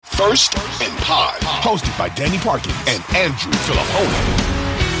First and Pod, hosted by Danny Parkins and Andrew Filippone.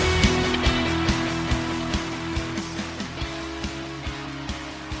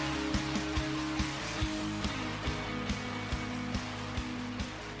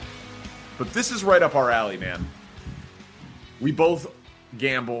 But this is right up our alley, man. We both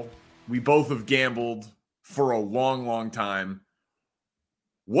gamble. We both have gambled for a long, long time.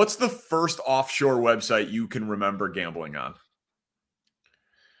 What's the first offshore website you can remember gambling on?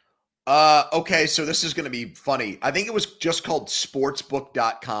 Okay, so this is going to be funny. I think it was just called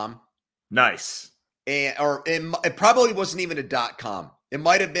sportsbook.com. Nice. It probably wasn't even a .com. It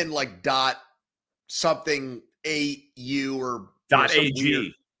might have been like something AU or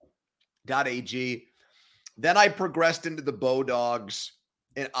 .ag. .ag. Then I progressed into the Bowdogs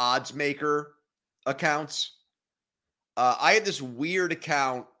and Odds Maker accounts. I had this weird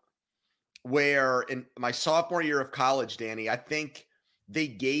account where in my sophomore year of college, Danny, I think they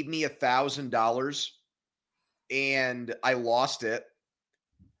gave me $1,000 and I lost it,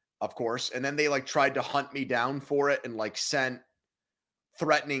 of course. And then they tried to hunt me down for it and sent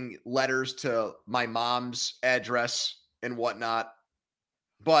threatening letters to my mom's address and whatnot.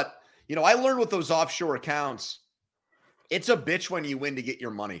 But I learned with those offshore accounts, it's a bitch when you win to get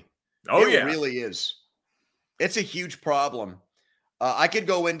your money. Oh, it yeah. really is. It's a huge problem. I could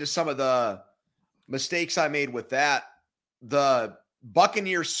go into some of the mistakes I made with that. The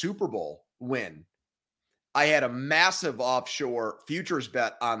Buccaneers Super Bowl win, I had a massive offshore futures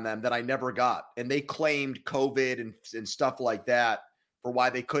bet on them that I never got. And they claimed COVID and stuff like that for why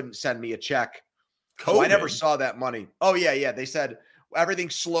they couldn't send me a check. So I never saw that money. Oh, yeah. They said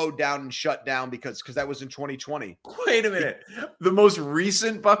everything slowed down and shut down because that was in 2020. Wait a minute. The most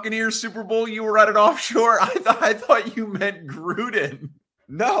recent Buccaneers Super Bowl you were at an offshore? I thought you meant Gruden.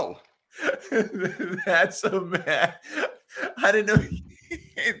 No. That's I didn't know.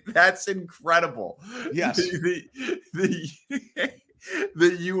 That's incredible. Yes.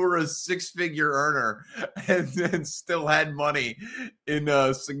 That you were a six-figure earner and still had money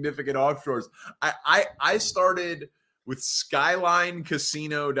in significant offshores. I started with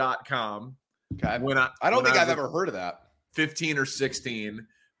SkylineCasino.com. Okay. I don't think I've ever heard of that. 15 or 16.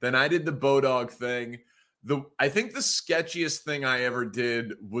 Then I did the Bowdog thing. I think the sketchiest thing I ever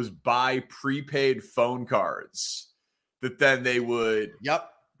did was buy prepaid phone cards that then they would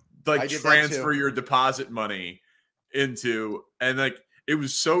transfer your deposit money into. And it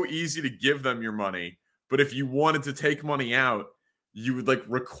was so easy to give them your money. But if you wanted to take money out, you would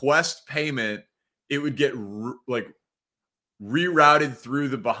request payment. It would get rerouted through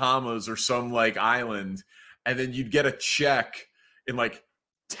the Bahamas or some island, and then you'd get a check in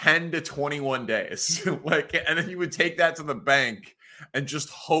 10 to 21 days. And then you would take that to the bank and just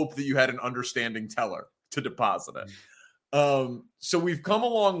hope that you had an understanding teller to deposit it. So we've come a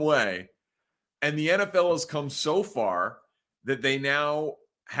long way, and the NFL has come so far that they now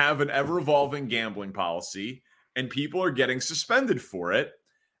have an ever-evolving gambling policy, and people are getting suspended for it.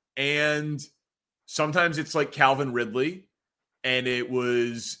 And sometimes it's like Calvin Ridley, and it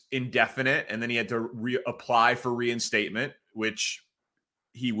was indefinite, and then he had to apply for reinstatement, which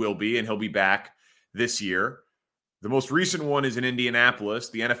he will be, and he'll be back this year. The most recent one is in Indianapolis.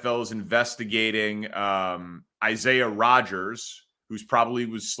 The NFL is investigating Isaiah Rodgers, who's probably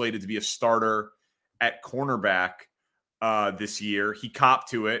was slated to be a starter at cornerback this year. He copped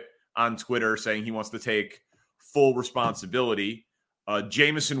to it on Twitter, saying he wants to take full responsibility.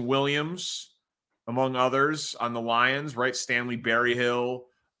 Jameson Williams, among others, on the Lions, right? Stanley Berryhill,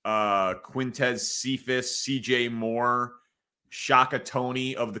 Quintez Cephas, CJ Moore, Shaka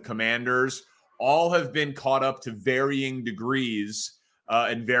Toney of the Commanders, all have been caught up to varying degrees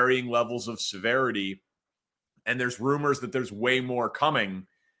and varying levels of severity. And there's rumors that there's way more coming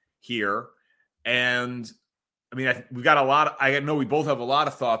here. And I mean, I know we both have a lot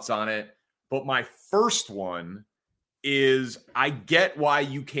of thoughts on it, but my first one is I get why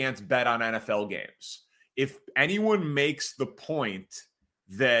you can't bet on NFL games. If anyone makes the point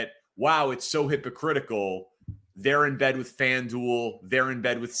that, wow, it's so hypocritical, they're in bed with FanDuel, they're in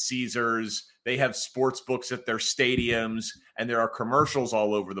bed with Caesars, they have sports books at their stadiums, and there are commercials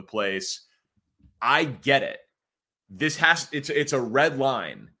all over the place. I get it. It's a red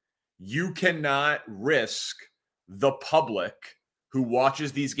line. You cannot risk the public who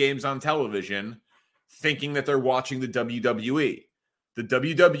watches these games on television thinking that they're watching the WWE. The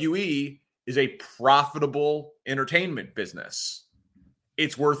WWE is a profitable entertainment business.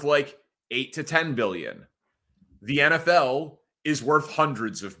 It's worth 8 to 10 billion. The NFL is worth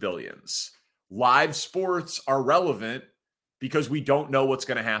hundreds of billions. Live sports are relevant because we don't know what's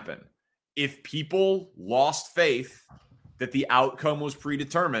going to happen. If people lost faith that the outcome was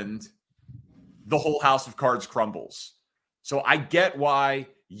predetermined, the whole house of cards crumbles. So I get why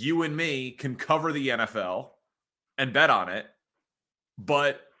you and me can cover the NFL and bet on it,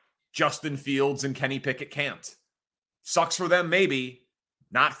 but Justin Fields and Kenny Pickett can't. Sucks for them, maybe.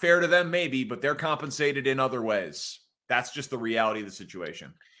 Not fair to them, maybe, but they're compensated in other ways. That's just the reality of the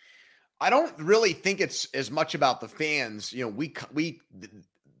situation. I don't really think it's as much about the fans. You know,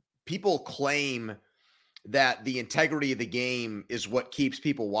 people claim that the integrity of the game is what keeps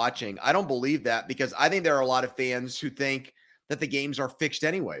people watching. I don't believe that, because I think there are a lot of fans who think that the games are fixed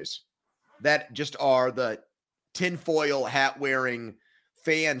anyways, that just are the tinfoil hat wearing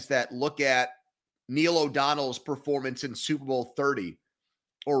fans that look at Neil O'Donnell's performance in Super Bowl 30,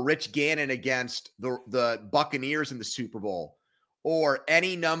 or Rich Gannon against the Buccaneers in the Super Bowl, or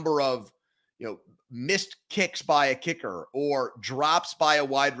any number of, you know, missed kicks by a kicker, or drops by a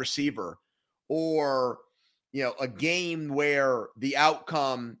wide receiver, or, you know, a game where the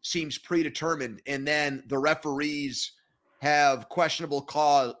outcome seems predetermined and then the referees have questionable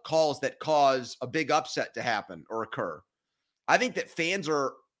calls that cause a big upset to happen or occur. I think that fans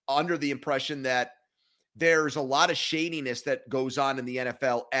are under the impression that there's a lot of shadiness that goes on in the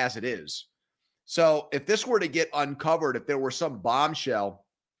NFL as it is. So if this were to get uncovered, if there were some bombshell,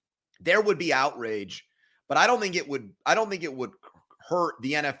 there would be outrage, but I don't think it would hurt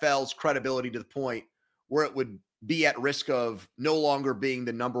the NFL's credibility to the point where it would be at risk of no longer being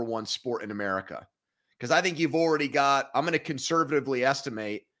the number one sport in America. Because I think you've already got, I'm going to conservatively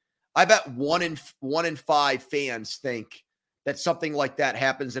estimate, I bet one in five fans think that something like that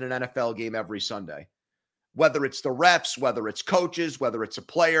happens in an NFL game every Sunday. Whether it's the refs, whether it's coaches, whether it's a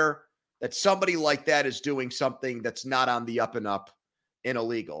player, that somebody like that is doing something that's not on the up and up and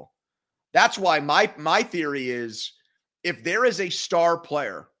illegal. That's why my theory is, if there is a star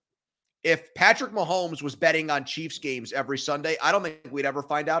player, if Patrick Mahomes was betting on Chiefs games every Sunday, I don't think we'd ever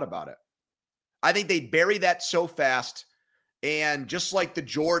find out about it. I think they'd bury that so fast. And just like the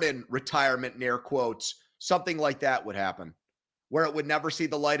Jordan retirement, in air quotes, something like that would happen, where it would never see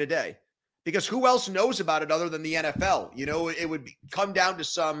the light of day. Because who else knows about it other than the NFL? You know, it would come down to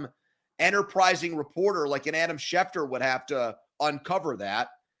some enterprising reporter like an Adam Schefter would have to uncover that.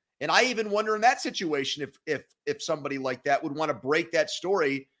 And I even wonder in that situation if somebody like that would want to break that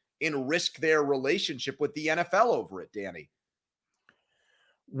story and risk their relationship with the NFL over it, Danny.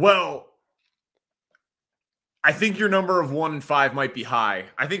 Well, I think your number of 1 in 5 might be high.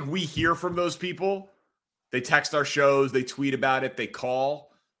 I think we hear from those people. They text our shows, they tweet about it, they call.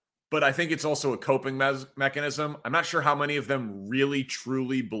 But I think it's also a coping mechanism. I'm not sure how many of them really,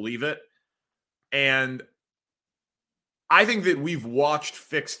 truly believe it. And I think that we've watched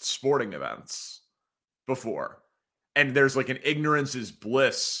fixed sporting events before, and there's like an ignorance is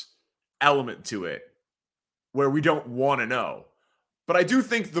bliss element to it where we don't want to know. But I do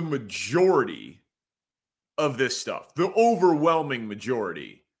think the majority of this stuff, the overwhelming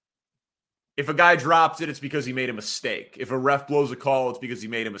majority, if a guy drops it, it's because he made a mistake. If a ref blows a call, it's because he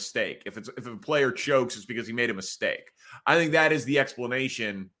made a mistake. If a player chokes, it's because he made a mistake. I think that is the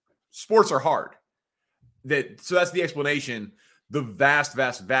explanation. Sports are hard. So that's the explanation the vast,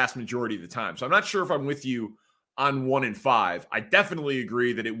 vast, vast majority of the time. So I'm not sure if I'm with you on 1 in 5. I definitely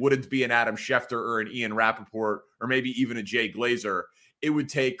agree that it wouldn't be an Adam Schefter or an Ian Rappaport or maybe even a Jay Glazer. It would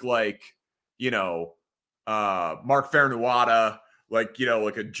take like, Mark Fairnuata, like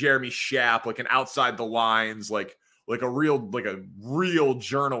a Jeremy Schaap, like an outside the lines, like a real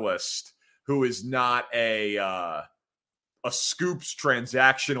journalist who is not a Scoops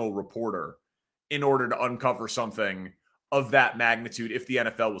transactional reporter in order to uncover something of that magnitude if the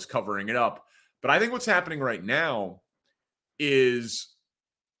NFL was covering it up. But I think what's happening right now is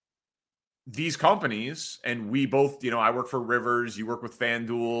these companies, and we both, I work for Rivers, you work with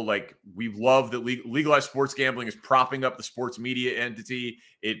FanDuel, like we love that legalized sports gambling is propping up the sports media entity.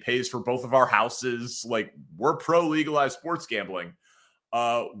 It pays for both of our houses. Like we're pro legalized sports gambling.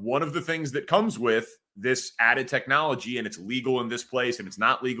 One of the things that comes with this added technology, and it's legal in this place and it's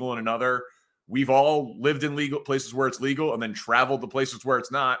not legal in another. We've all lived in legal places where it's legal and then traveled to places where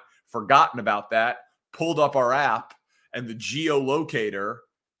it's not, forgotten about that, pulled up our app, and the geolocator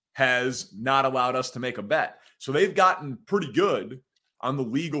has not allowed us to make a bet. So they've gotten pretty good on the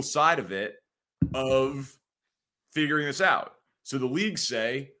legal side of it, of figuring this out. So the leagues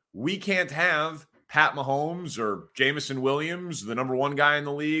say, we can't have Pat Mahomes or Jameson Williams, the number one guy in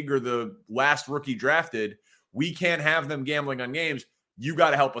the league, or the last rookie drafted. We can't have them gambling on games. You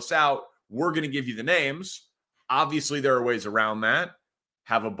got to help us out. We're going to give you the names. Obviously, there are ways around that.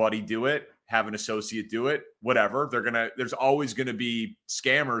 Have a buddy do it. Have an associate do it. Whatever. There's always going to be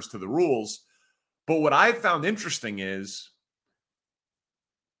scammers to the rules. But what I've found interesting is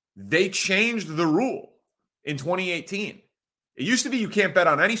they changed the rule in 2018. It used to be you can't bet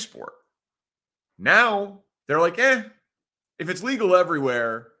on any sport. Now they're like, if it's legal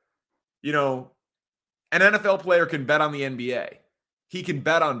everywhere, you know, an NFL player can bet on the NBA. He can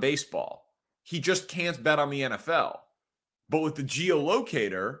bet on baseball. He just can't bet on the NFL. But with the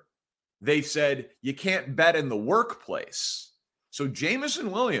geolocator, they've said you can't bet in the workplace. So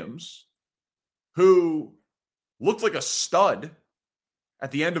Jameson Williams, who looked like a stud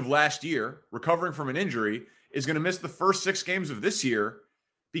at the end of last year, recovering from an injury, is going to miss the first 6 games of this year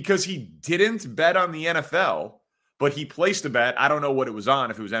because he didn't bet on the NFL, but he placed a bet. I don't know what it was on,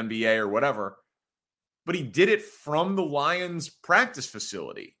 if it was NBA or whatever, but he did it from the Lions practice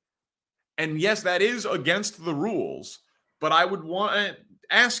facility. And yes, that is against the rules, but I would want to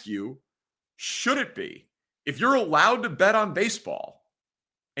ask you, should it be? If you're allowed to bet on baseball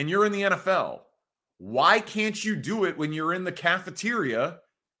and you're in the NFL, why can't you do it when you're in the cafeteria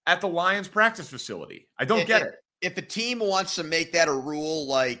at the Lions practice facility? I don't get it. If a team wants to make that a rule,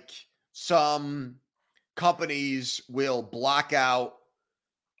 like some companies will block out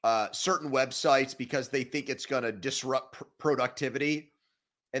certain websites because they think it's going to disrupt productivity.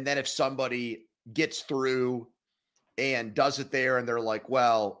 And then if somebody gets through and does it there and they're like,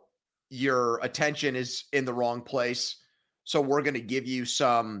 well, your attention is in the wrong place, so we're going to give you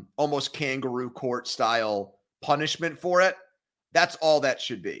some almost kangaroo court style punishment for it. That's all that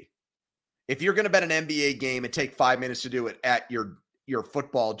should be. If you're going to bet an NBA game and take 5 minutes to do it at your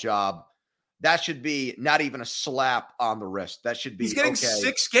football job, that should be not even a slap on the wrist. That should be, he's getting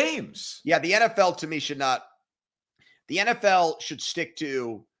 6 games. Yeah, the NFL to me should not. The NFL should stick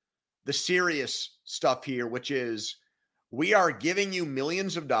to the serious stuff here, which is we are giving you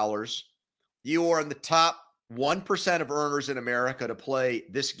millions of dollars. You are in the top 1% of earners in America to play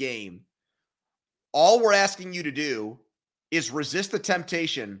this game. All we're asking you to do is resist the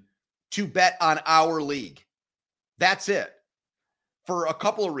temptation to bet on our league. That's it. For a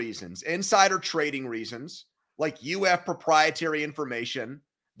couple of reasons. Insider trading reasons, like you have proprietary information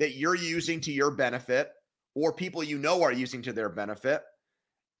that you're using to your benefit or people you know are using to their benefit.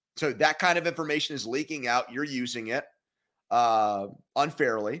 So that kind of information is leaking out. You're using it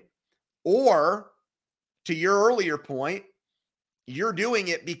unfairly. Or to your earlier point, you're doing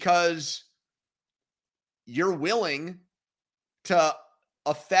it because you're willing to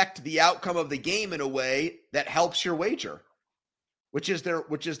affect the outcome of the game in a way that helps your wager, which is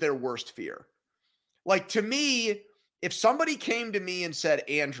their worst fear. Like, to me, if somebody came to me and said,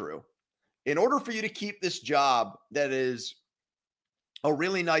 Andrew, in order for you to keep this job that is a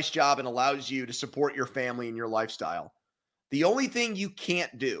really nice job and allows you to support your family and your lifestyle, the only thing you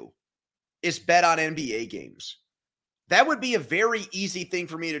can't do is bet on NBA games. That would be a very easy thing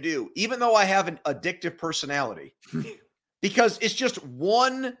for me to do, even though I have an addictive personality, because it's just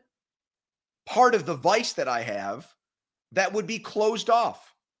one part of the vice that I have that would be closed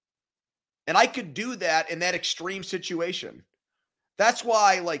off. And I could do that in that extreme situation. That's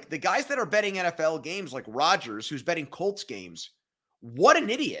why, like, the guys that are betting NFL games, like Rodgers, who's betting Colts games, what an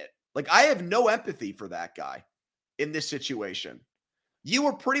idiot. Like, I have no empathy for that guy in this situation. You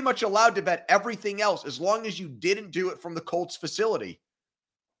were pretty much allowed to bet everything else as long as you didn't do it from the Colts facility.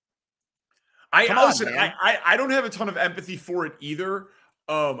 I don't have a ton of empathy for it either.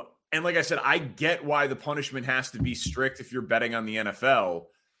 And like I said, I get why the punishment has to be strict if you're betting on the NFL.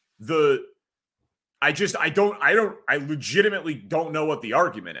 I legitimately don't know what the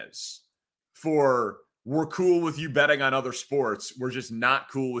argument is for we're cool with you betting on other sports. We're just not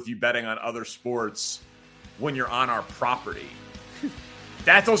cool with you betting on other sports when you're on our property.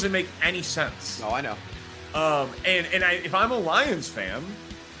 That doesn't make any sense. No, I know. If I'm a Lions fan,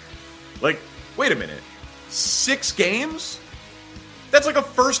 like, wait a minute, 6 games? That's like a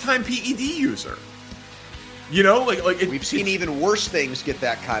first-time PED user. You know, we've seen even worse things get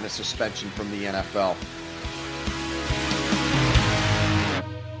that kind of suspension from the NFL.